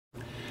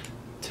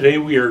Today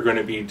we are going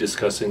to be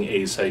discussing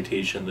a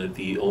citation that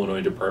the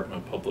Illinois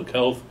Department of Public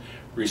Health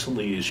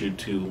recently issued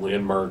to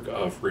Landmark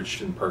of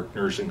Richton Park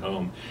nursing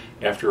home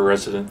after a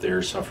resident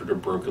there suffered a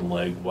broken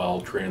leg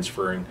while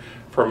transferring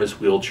from his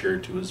wheelchair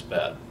to his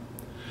bed.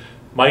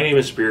 My name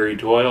is Barry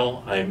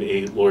Doyle. I am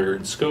a lawyer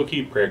in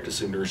Skokie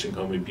practicing nursing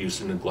home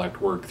abuse and neglect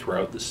work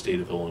throughout the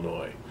state of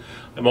Illinois.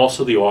 I'm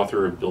also the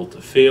author of Built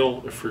to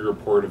Fail, a free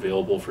report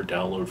available for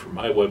download from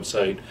my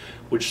website,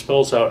 which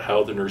spells out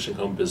how the nursing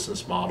home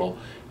business model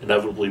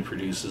inevitably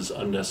produces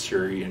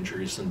unnecessary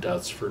injuries and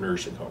deaths for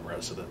nursing home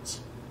residents.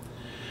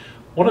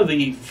 One of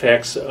the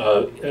facts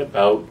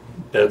about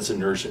beds in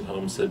nursing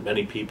homes that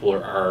many people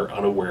are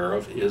unaware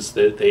of is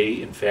that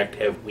they in fact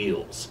have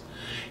wheels.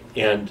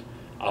 And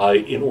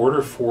in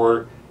order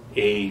for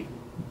a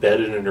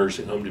bed in a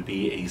nursing home to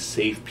be a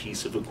safe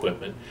piece of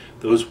equipment,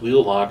 those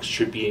wheel locks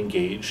should be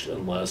engaged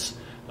unless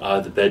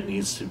the bed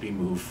needs to be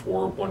moved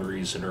for one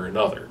reason or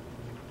another.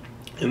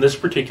 In this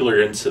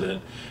particular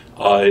incident,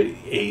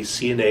 a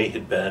CNA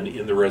had been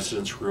in the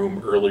resident's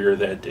room earlier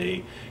that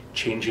day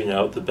changing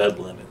out the bed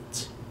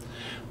linens.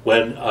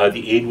 When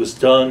the aide was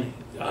done,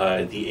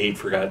 the aide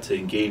forgot to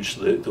engage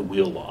the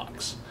wheel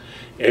locks.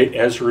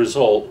 As a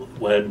result,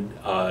 when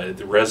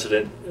the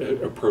resident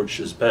approached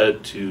his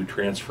bed to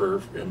transfer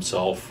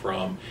himself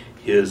from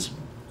his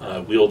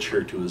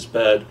wheelchair to his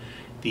bed,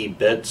 the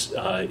bed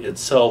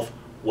itself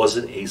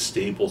wasn't a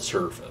stable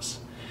surface.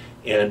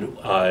 And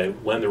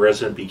when the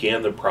resident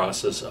began the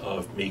process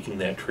of making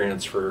that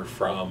transfer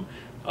from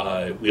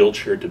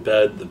wheelchair to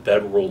bed, the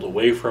bed rolled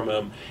away from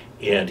him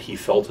and he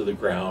fell to the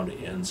ground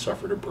and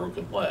suffered a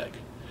broken leg.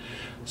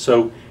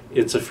 So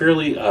it's a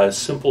fairly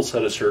simple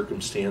set of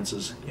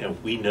circumstances.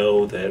 We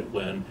know that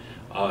when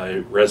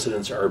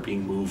residents are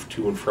being moved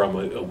to and from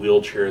a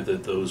wheelchair,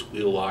 that those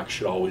wheel locks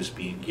should always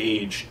be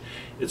engaged.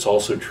 It's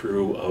also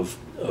true of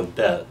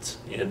beds,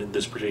 and in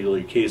this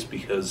particular case,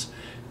 because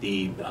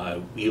the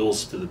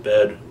wheels to the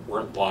bed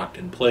weren't locked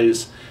in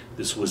place,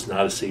 this was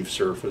not a safe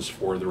surface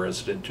for the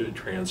resident to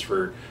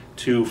transfer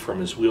to from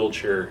his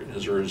wheelchair.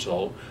 As a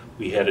result,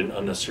 we had an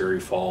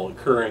unnecessary fall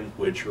occurring,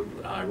 which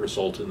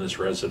resulted in this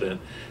resident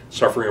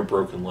suffering a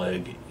broken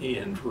leg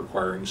and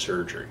requiring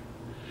surgery.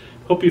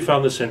 Hope you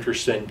found this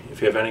interesting.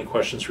 If you have any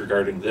questions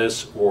regarding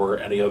this or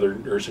any other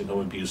nursing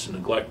home abuse and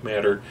neglect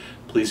matter,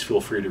 please feel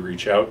free to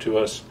reach out to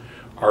us.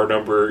 Our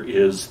number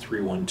is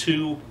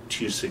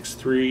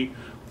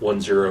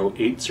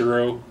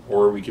 312-263-1080,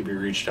 or we can be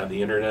reached on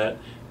the internet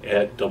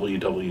at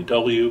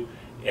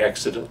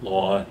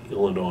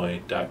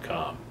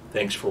www.accidentlawillinois.com.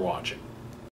 Thanks for watching.